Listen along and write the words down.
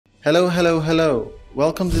Hello.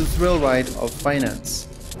 Welcome to the thrill ride of finance.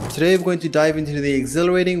 Today we're going to dive into the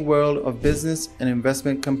exhilarating world of business and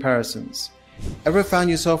investment comparisons. Ever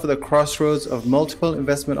found yourself at the crossroads of multiple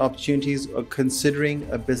investment opportunities or considering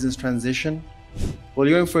a business transition? Well,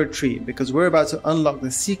 you're in for a treat because we're about to unlock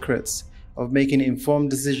the secrets of making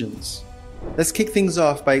informed decisions. Let's kick things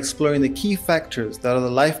off by exploring the key factors that are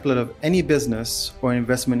the lifeblood of any business or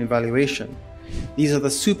investment evaluation. These are the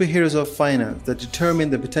superheroes of finance that determine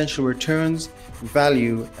the potential returns,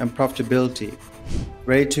 value, and profitability.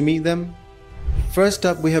 Ready to meet them? First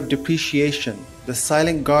up, we have depreciation, the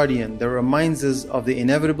silent guardian that reminds us of the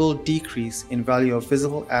inevitable decrease in value of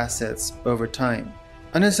physical assets over time.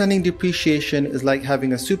 Understanding depreciation is like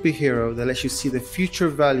having a superhero that lets you see the future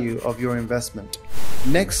value of your investment.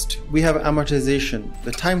 Next, we have amortization,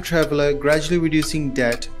 the time traveler gradually reducing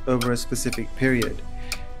debt over a specific period.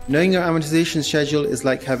 Knowing your amortization schedule is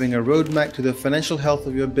like having a roadmap to the financial health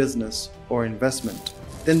of your business or investment.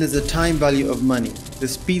 Then there's the time value of money, the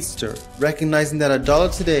speedster, recognizing that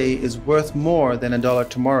 $1 today is worth more than $1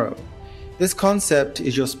 tomorrow. This concept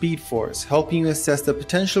is your speed force, helping you assess the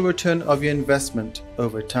potential return of your investment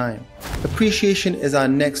over time. Appreciation is our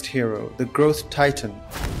next hero, the growth titan,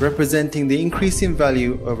 representing the increase in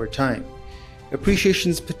value over time.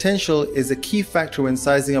 Appreciation's potential is a key factor when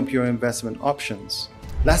sizing up your investment options.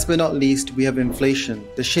 Last but not least, we have inflation,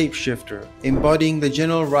 the shapeshifter, embodying the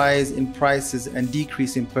general rise in prices and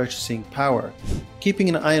decrease in purchasing power. Keeping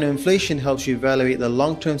an eye on inflation helps you evaluate the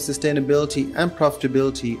long-term sustainability and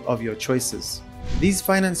profitability of your choices. These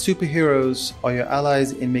finance superheroes are your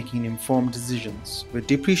allies in making informed decisions. With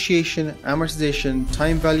depreciation, amortization,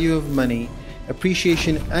 time value of money,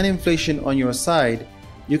 appreciation, and inflation on your side,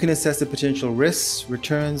 you can assess the potential risks,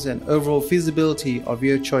 returns, and overall feasibility of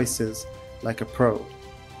your choices like a pro.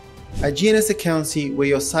 At GNS Accountancy, we're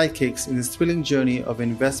your sidekicks in this thrilling journey of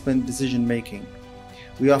investment decision making.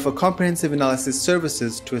 We offer comprehensive analysis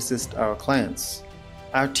services to assist our clients.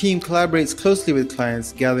 Our team collaborates closely with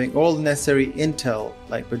clients, gathering all the necessary intel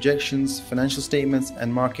like projections, financial statements,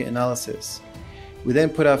 and market analysis. We then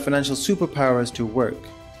put our financial superpowers to work,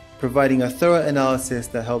 providing a thorough analysis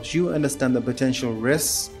that helps you understand the potential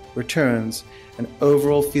risks, returns, and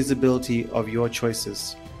overall feasibility of your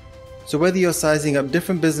choices. So whether you're sizing up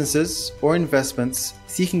different businesses or investments,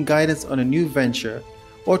 seeking guidance on a new venture,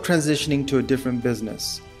 or transitioning to a different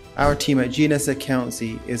business, our team at GNS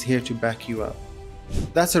Accountancy is here to back you up.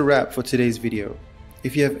 That's a wrap for today's video.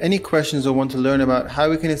 If you have any questions or want to learn about how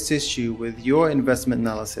we can assist you with your investment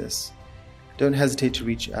analysis, don't hesitate to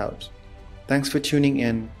reach out. Thanks for tuning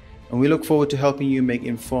in, and we look forward to helping you make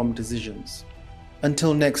informed decisions.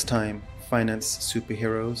 Until next time, finance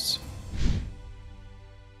superheroes.